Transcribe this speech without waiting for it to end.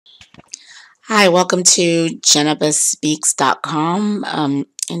Hi, welcome to JenniferSpeaks.com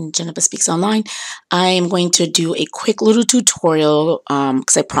and Jennifer Speaks Online. I'm going to do a quick little tutorial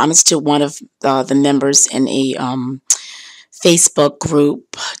because I promised to one of the members in a Facebook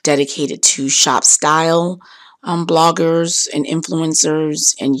group dedicated to Shopstyle bloggers and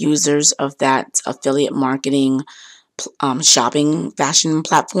influencers and users of that affiliate marketing shopping fashion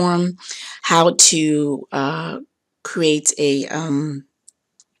platform, how to create a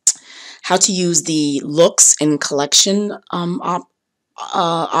how to use the looks and collection options.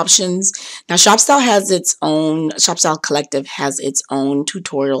 Now, Shopstyle Collective has its own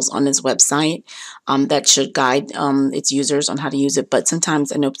tutorials on its website that should guide its users on how to use it. But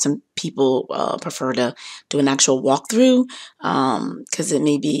sometimes I know some people prefer to do an actual walkthrough because it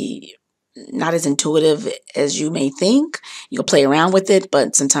may be not as intuitive as you may think. You can play around with it,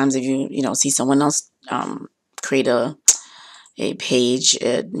 but sometimes if you see someone else create a page,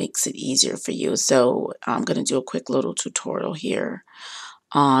 it makes it easier for you. So I'm going to do a quick little tutorial here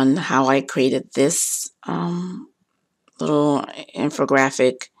on how I created this little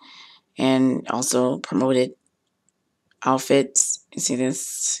infographic and also promoted outfits. You see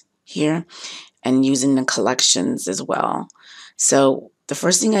this here, and using the collections as well. So the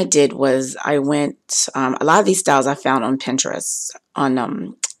first thing I did was I went, a lot of these styles I found on Pinterest,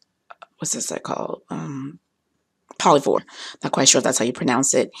 on what's this site called? Polyvore. Not quite sure if that's how you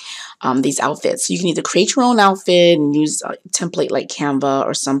pronounce it. These outfits. So you can either create your own outfit and use a template like Canva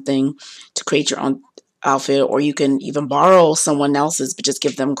or something to create your own outfit, or you can even borrow someone else's but just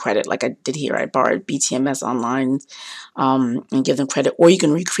give them credit like I did here. I borrowed BTMS online and give them credit, or you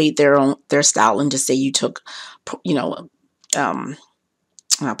can recreate their style and just say you took,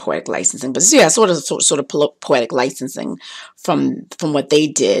 not poetic licensing, but yeah, sort of poetic licensing from what they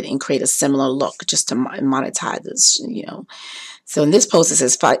did and create a similar look just to monetize this, So in this post it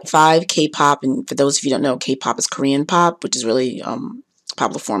says five K-pop, and for those of you who don't know, K-pop is Korean pop, which is really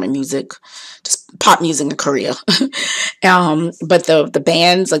popular form of music, just pop music in Korea. But the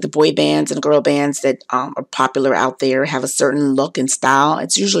bands, like the boy bands and the girl bands that are popular out there, have a certain look and style.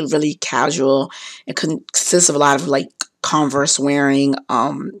 It's usually really casual. It consists of a lot of like Converse wearing,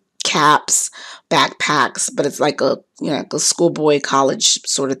 caps, backpacks, but it's like a like a schoolboy college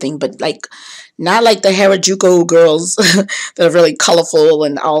sort of thing, but like not like the Harajuku girls that are really colorful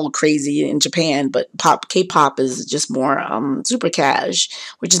and all crazy in Japan, but K-pop is just more super cash,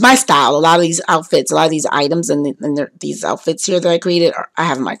 which is my style. A lot of these outfits, a lot of these items and these outfits here that I created, I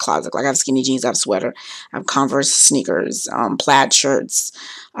have in my closet. Like I have skinny jeans, I have sweater, I have Converse sneakers, plaid shirts,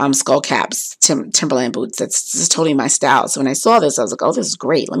 skull caps, Timberland boots. This is totally my style. So when I saw this, I was like, oh, this is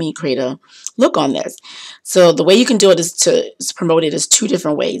great. Let me create a look on this. So the way you can do it is to promote it is two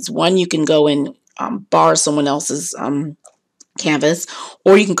different ways. One, you can go and borrow someone else's canvas,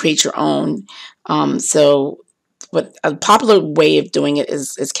 or you can create your own. So what a popular way of doing it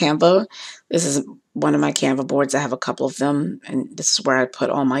is Canva. This is one of my Canva boards. I have a couple of them, and this is where I put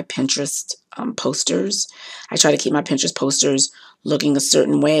all my Pinterest posters. I try to keep my Pinterest posters looking a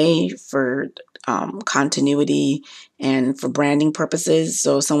certain way for continuity and for branding purposes.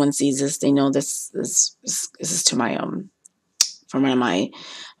 So if someone sees this, they know this is to my from one of my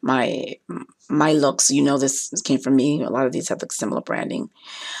looks. This came from me. A lot of these have like similar branding.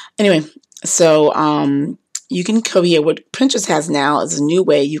 Anyway, so you can go here. What Pinterest has now is a new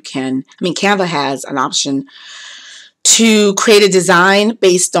way you can. Canva has an option to create a design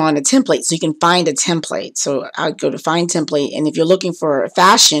based on a template. So you can find a template. So I would go to find template, and if you're looking for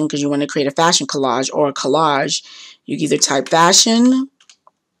fashion because you want to create a fashion collage or a collage, you can either type fashion,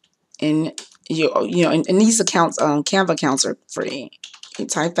 and and these accounts, Canva accounts are free. You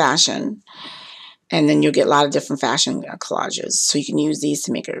type fashion, and then you'll get a lot of different fashion collages. So you can use these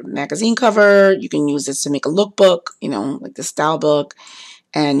to make a magazine cover. You can use this to make a lookbook, like the style book.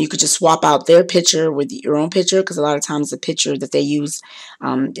 And you could just swap out their picture with your own picture, because a lot of times the picture that they use you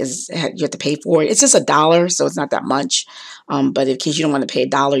have to pay for it. It's just $1, so it's not that much. But in case you don't want to pay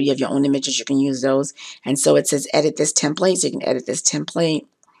 $1, you have your own images, you can use those. And so it says edit this template, so you can edit this template,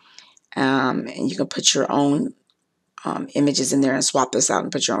 and you can put your own images in there and swap this out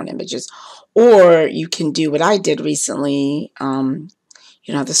and put your own images. Or you can do what I did recently. You don't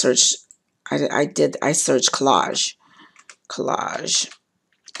have to search. I searched collage.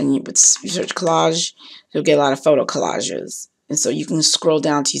 And you search collage, you'll get a lot of photo collages. And so you can scroll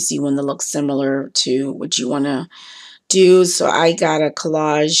down to see one that looks similar to what you want to do. So I got a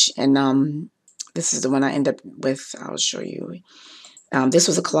collage, and this is the one I end up with. I'll show you. This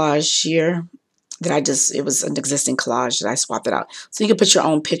was a collage here that it was an existing collage that I swapped it out. So you can put your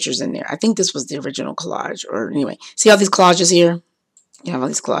own pictures in there. I think this was the original collage, or anyway. See all these collages here? You have all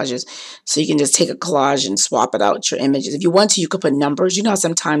these collages. So you can just take a collage and swap it out your images. If you want to, you could put numbers. You know,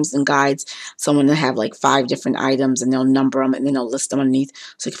 sometimes in guides, someone will have like 5 different items and they'll number them and then they'll list them underneath.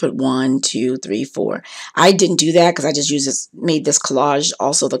 So you can put 1, 2, 3, 4. I didn't do that because I just made this collage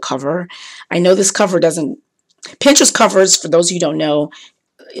also the cover. I know this cover doesn't, Pinterest covers, for those of you who don't know,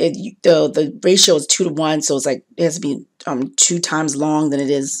 the ratio is 2 to 1, so it's like it has to be 2 times long than it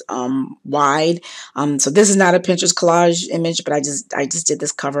is wide. So this is not a Pinterest collage image, but I just did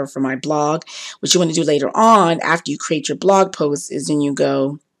this cover for my blog. What you want to do later on after you create your blog post is then you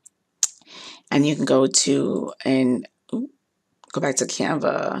go and you can go to and go back to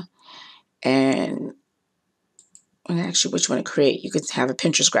Canva and actually what you want to create. You could have a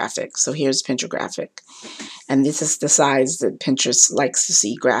Pinterest graphic. So here's Pinterest graphic. And this is the size that Pinterest likes to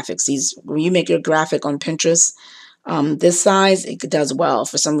see graphics. When you make your graphic on Pinterest, this size, it does well.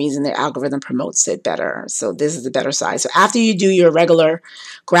 For some reason, the algorithm promotes it better. So this is the better size. So after you do your regular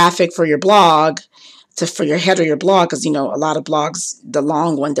graphic for your blog, for your header, your blog, because you know a lot of blogs, the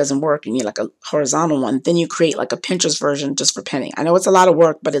long one doesn't work. You need like a horizontal one. Then you create like a Pinterest version just for pinning. I know it's a lot of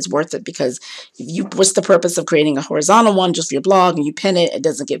work, but it's worth it because what's the purpose of creating a horizontal one just for your blog and you pin it? It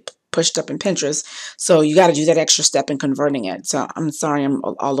doesn't get pushed up in Pinterest. So you got to do that extra step in converting it. So I'm sorry, I'm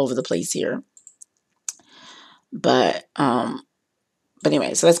all over the place here. But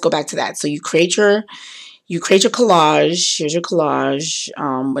anyway, so let's go back to that. So you create your collage. Here's your collage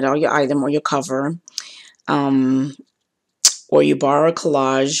with all your item or your cover. Or you borrow a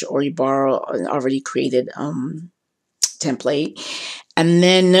collage, or you borrow an already created template. And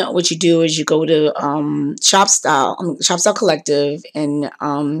then what you do is you go to Shopstyle Collective, and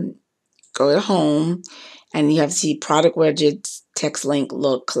go to home, and you have to see product widgets, text link,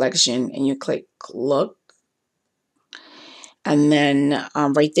 look, collection, and you click look. And then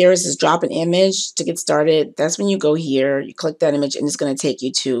right there it says drop an image to get started. That's when you go here, you click that image, and it's going to take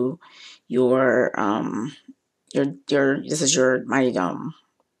you to your this is my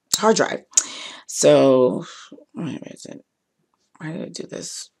hard drive. So where is it? Why did I do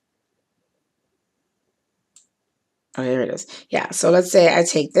this? Oh, here it is. Yeah, so let's say I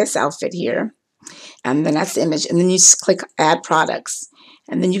take this outfit here, and then that's the image, and then you just click add products,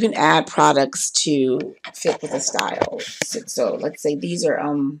 and then you can add products to fit with the style. So let's say these are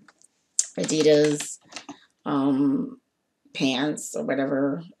Adidas pants or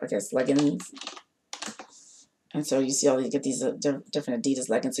whatever, I guess leggings. And so you see all these, get these different Adidas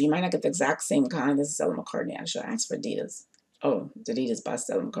leggings. So you might not get the exact same kind. This is Stella McCartney. Actually, I asked for Adidas. Oh, it's Adidas by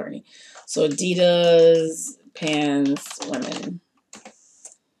Stella McCartney. So Adidas pants, women.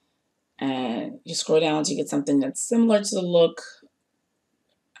 And you scroll down until you get something that's similar to the look.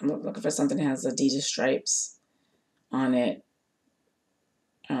 I'm looking for something that has Adidas stripes on it.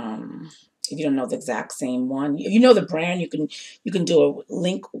 If you don't know the exact same one, if you know the brand, you can do a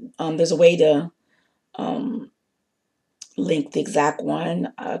link. There's a way to link the exact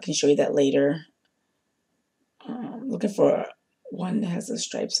one. I can show you that later. Looking for one that has the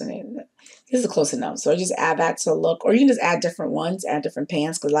stripes in it. This is close enough. So I just add that to look, or you can just add different ones, add different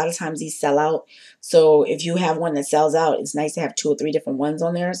pants, because a lot of times these sell out. So if you have one that sells out, it's nice to have 2 or 3 different ones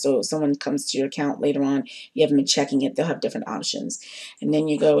on there. So if someone comes to your account later on, you haven't been checking it, they'll have different options. And then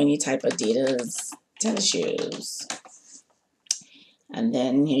you go and you type Adidas tennis shoes. And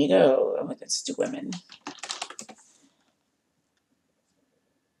then here you go. Let's do women.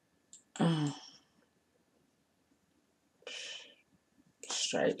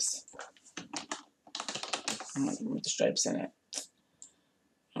 Stripes. With the stripes in it.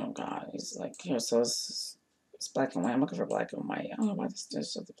 Oh God, it's like here. So it's black and white. I'm looking for black and white. I don't know why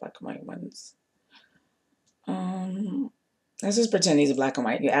there's the black and white ones. Let's just pretend these are black and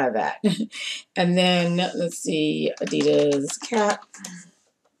white. You add that, and then let's see, Adidas cap.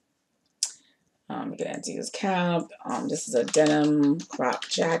 You can add Adidas cap. This is a denim crop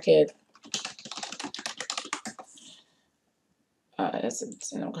jacket. That's a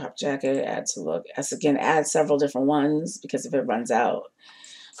denim crop jacket. Add to look. As again, add several different ones because if it runs out.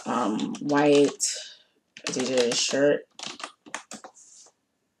 White Adidas shirt.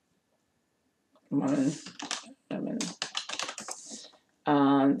 Women.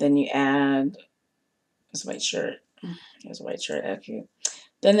 Then you add this white shirt. There's a white shirt. Okay.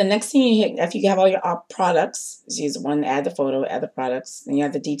 Then the next thing you hit, after you have all your products, is use one, add the photo, add the products, then you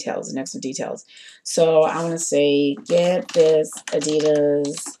have the details, the next one details. So I want to say, get this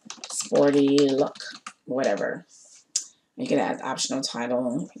Adidas sporty look, whatever. You can add optional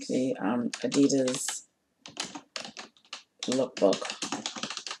title. You can say Adidas lookbook,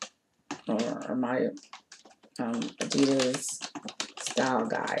 or my Adidas style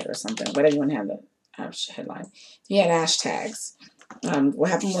guide or something, whatever you want to have the headline. You add hashtags. What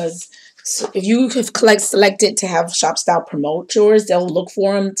happened was, so if you have selected to have Shopstyle promote yours, they'll look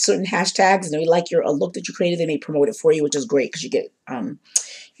for them, certain hashtags, and they like a look that you created, they may promote it for you, which is great because you get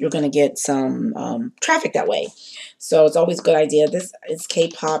you're gonna get some traffic that way. So it's always a good idea. This is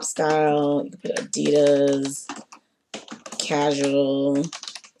K-pop style. You can put Adidas, casual,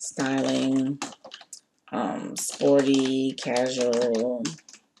 styling, sporty, casual,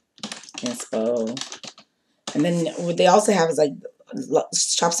 inspo. And then what they also have is like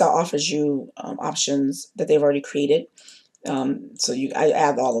Shopstyle offers you options that they've already created. So I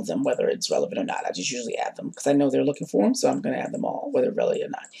add all of them, whether it's relevant or not. I just usually add them because I know they're looking for them, so I'm going to add them all, whether relevant or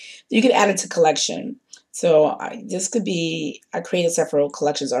not. You can add it to collection. So this could be, I created several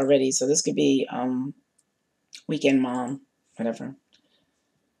collections already, so this could be Weekend Mom, whatever.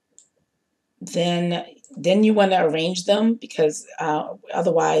 Then you want to arrange them because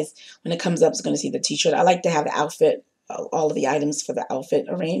otherwise when it comes up it's going to see the t-shirt. I like to have the outfit, all of the items for the outfit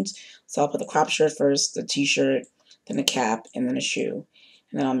arranged. So I'll put the crop shirt first, the t-shirt, then a cap, and then a shoe.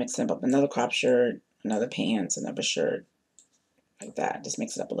 And then I'll mix them up, another crop shirt, another pants, another shirt, like that. Just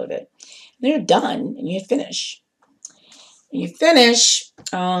mix it up a little bit. And then you're done and you finish. When you finish,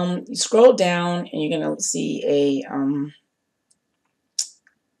 you scroll down and you're going to see a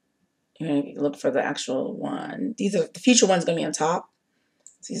you're going to look for the actual one. These are the future ones going to be on top.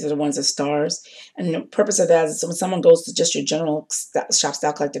 These are the ones with stars. And the purpose of that is when someone goes to just your general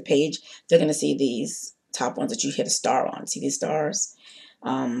Shopstyle Collective page, they're going to see these top ones that you hit a star on. See these stars?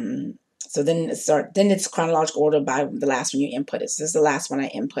 So then it's chronological order by the last one you inputted. So this is the last one I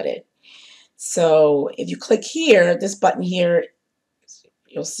inputted. So if you click here, this button here,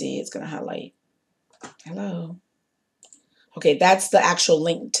 you'll see it's going to highlight. Hello. Okay, that's the actual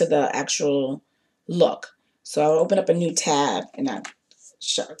link to the actual look. So I'll open up a new tab and I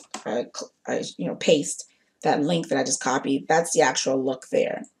paste that link that I just copied. That's the actual look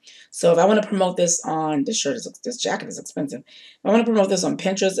there. So if I want to promote this on, this jacket is expensive. If I want to promote this on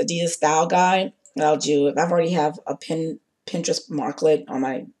Pinterest, Adidas Style Guide, what I'll do, if I've already have a Pinterest marklet on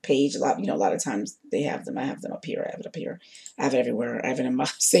my page, a lot of times they have them. I have them up here. I have it up here. I have it everywhere. I have it in my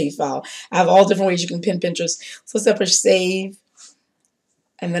save file. I have all different ways you can pin Pinterest. So let's push save.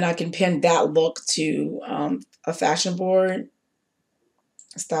 And then I can pin that look to a fashion board,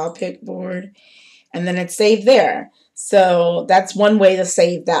 a style pick board, and then it's saved there. So that's one way to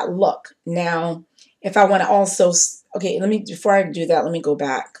save that look. Now, if I want to also, okay, before I do that, let me go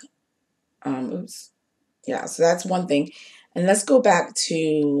back. Oops. Yeah, so that's one thing. And let's go back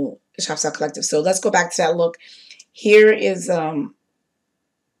to the Shopstyle Collective. So let's go back to that look. Here is, oh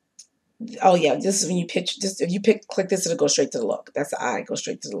yeah, this is when you if you click this, it'll go straight to the look. That's the eye, go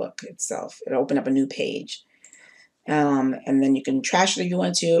straight to the look itself. It'll open up a new page. And then you can trash it if you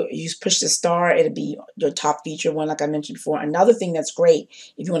want to. You push the star, it'll be your top feature one, like I mentioned before. Another thing that's great,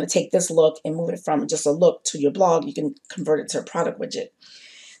 if you want to take this look and move it from just a look to your blog, you can convert it to a product widget.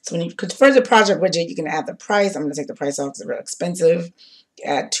 So when you convert the project widget, you can add the price. I'm going to take the price off because it's real expensive.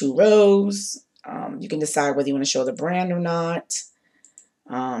 Add 2 rows. You can decide whether you want to show the brand or not.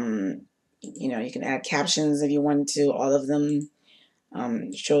 You can add captions if you want to, all of them.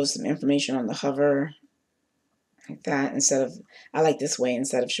 Show some information on the hover, like that. I like this way,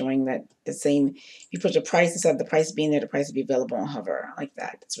 instead of showing that the same, you put your price, instead of the price being there, the price will be available on hover. I like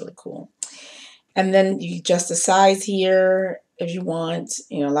that. That's really cool. And then you adjust the size here if you want.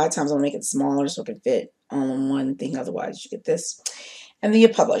 A lot of times I'll make it smaller so it can fit on one thing. Otherwise, you get this. And then you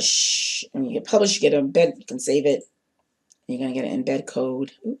publish. And you get an embed. You can save it. You're going to get an embed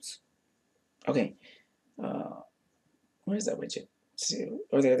code. Oops. Okay. Where's that widget?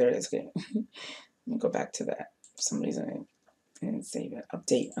 Oh, there it is. Okay. Let me go back to that. For some reason, I didn't save it.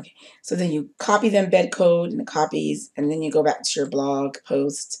 Update. Okay. So then you copy the embed code and the copies, and then you go back to your blog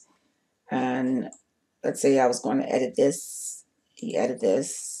post. And let's say I was going to edit this. You edit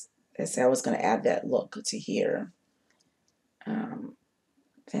this. Let's say I was going to add that look to here.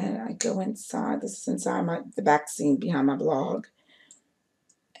 Then I go inside. This is inside the back scene behind my blog.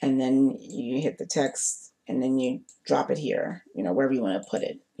 And then you hit the text, and then you drop it here, wherever you want to put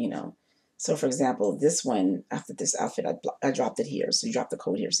it, So, for example, this one, after this outfit, I dropped it here. So you drop the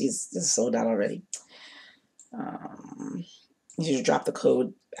code here. See, this is sold out already. You should drop the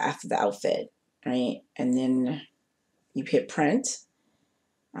code after the outfit, right? And then you hit print.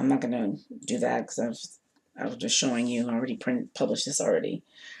 I'm not going to do that because I was just showing you. I already published this already.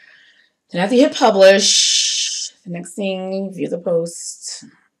 Then after you hit publish, the next thing, view the post.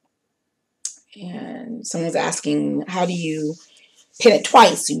 And someone's asking, how do you pin it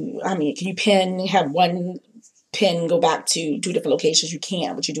twice? Can you have one pin go back to 2 different locations, you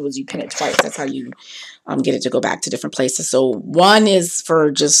can. What you do is you pin it twice. That's how you get it to go back to different places. So one is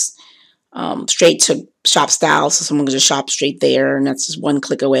for just straight to Shopstyle, so someone can just shop straight there, and that's just one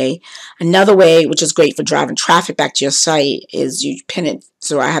click away. Another way, which is great for driving traffic back to your site, is you pin it.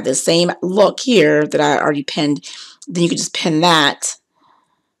 So I have the same look here that I already pinned. Then you can just pin that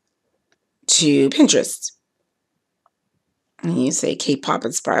to Pinterest. And you say K-pop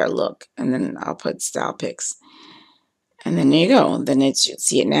inspired look, and then I'll put style pics. And then there you go. Then you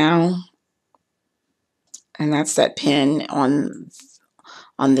see it now. And that's that pin on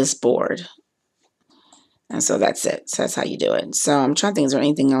this board. And so that's it. So that's how you do it. So I'm trying to think, is there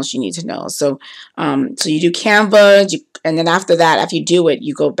anything else you need to know? So so you do Canva, and then after that, after you do it,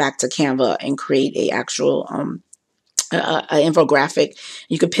 you go back to Canva and create a actual infographic.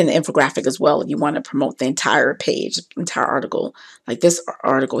 You could pin the infographic as well if you want to promote the entire page, entire article. Like this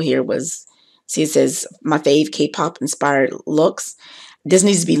article here was, see, it says my fave K-pop inspired looks. This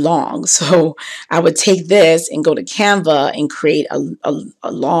needs to be long, so I would take this and go to Canva and create a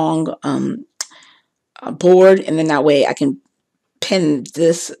long board, and then that way I can pin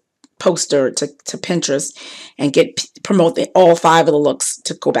this poster to Pinterest and promote all 5 of the looks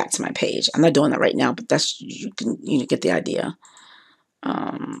to go back to my page. I'm not doing that right now, but that's you get the idea.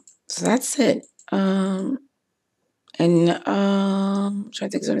 So that's it. I'm trying to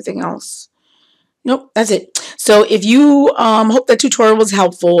think of anything else. Nope, that's it. So if you hope that tutorial was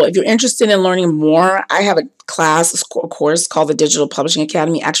helpful, if you're interested in learning more, I have a course called the Digital Publishing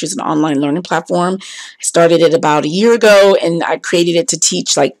Academy. Actually, it's an online learning platform. I started it about a year ago, and I created it to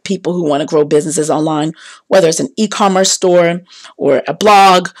teach like people who want to grow businesses online, whether it's an e-commerce store or a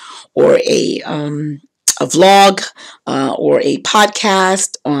blog or a vlog or a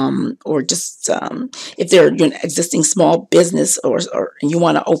podcast, or just if you're an existing small business or you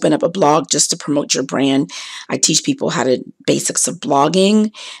want to open up a blog just to promote your brand. I teach people how to basics of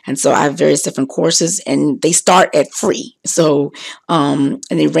blogging, and so I have various different courses, and they start at free. So and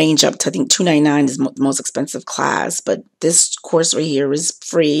they range up to, I think, $2.99 is the most expensive class, but this course right here is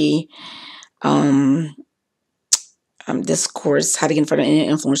free. This course, How to Get in Front of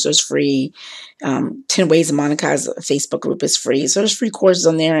Influencers, is free. 10 Ways to Monetize a Facebook Group is free. So there's free courses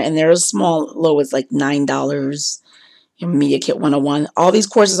on there, and they're small, low as like $9. Media Kit 101. All these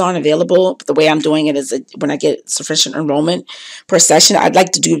courses aren't available, but the way I'm doing it is when I get sufficient enrollment per session, I'd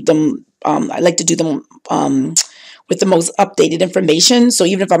like to do them. With the most updated information. So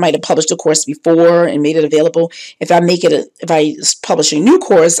even if I might have published a course before and made it available, if I publish a new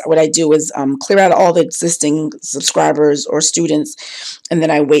course, what I do is clear out all the existing subscribers or students, and then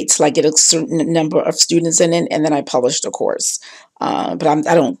I wait till I get a certain number of students in it, and then I publish the course. But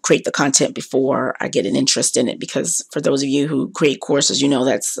I don't create the content before I get an interest in it, because for those of you who create courses, you know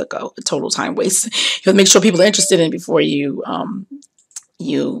that's like a total time waste. You have to make sure people are interested in it before you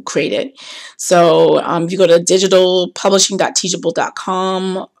create it. So if you go to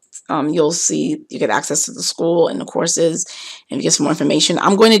digitalpublishing.teachable.com, you'll see you get access to the school and the courses, and you get some more information.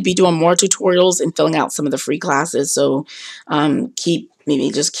 I'm going to be doing more tutorials and filling out some of the free classes. So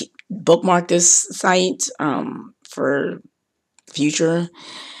just bookmark this site for future.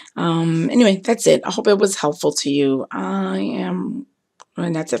 Anyway, that's it. I hope it was helpful to you.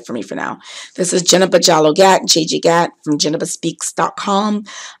 And that's it for me for now. This is Jennifer Jallo Gat, JJ Gat from JenniferSpeaks.com.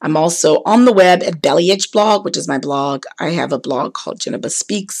 I'm also on the web at Belly Itch Blog, which is my blog. I have a blog called Jennifer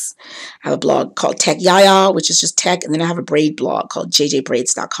Speaks. I have a blog called Tech Yaya, which is just tech. And then I have a braid blog called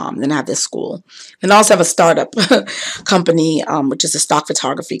JJBraids.com. And then I have this school. And I also have a startup company, which is a stock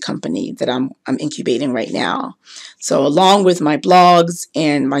photography company that I'm incubating right now. So along with my blogs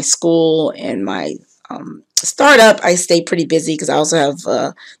and my school and my startup, I stay pretty busy because I also have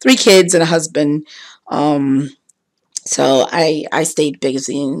 3 kids and a husband. So I stayed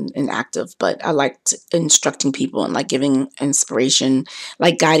busy and active, but I liked instructing people and like giving inspiration,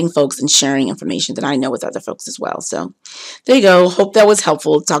 like guiding folks and sharing information that I know with other folks as well. So there you go. Hope that was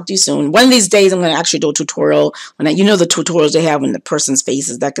helpful. Talk to you soon. One of these days, I'm going to actually do a tutorial. You know the tutorials they have when the person's face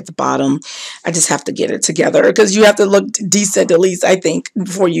is back at the bottom. I just have to get it together because you have to look decent, at least, I think,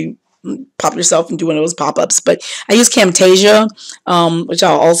 before you pop yourself and do one of those pop-ups. But I use Camtasia, which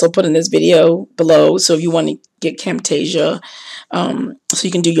I'll also put in this video below. So if you want to get Camtasia, so you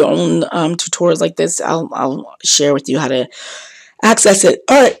can do your own tutorials like this, I'll share with you how to access it.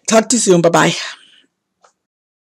 All right, talk to you soon. Bye-bye.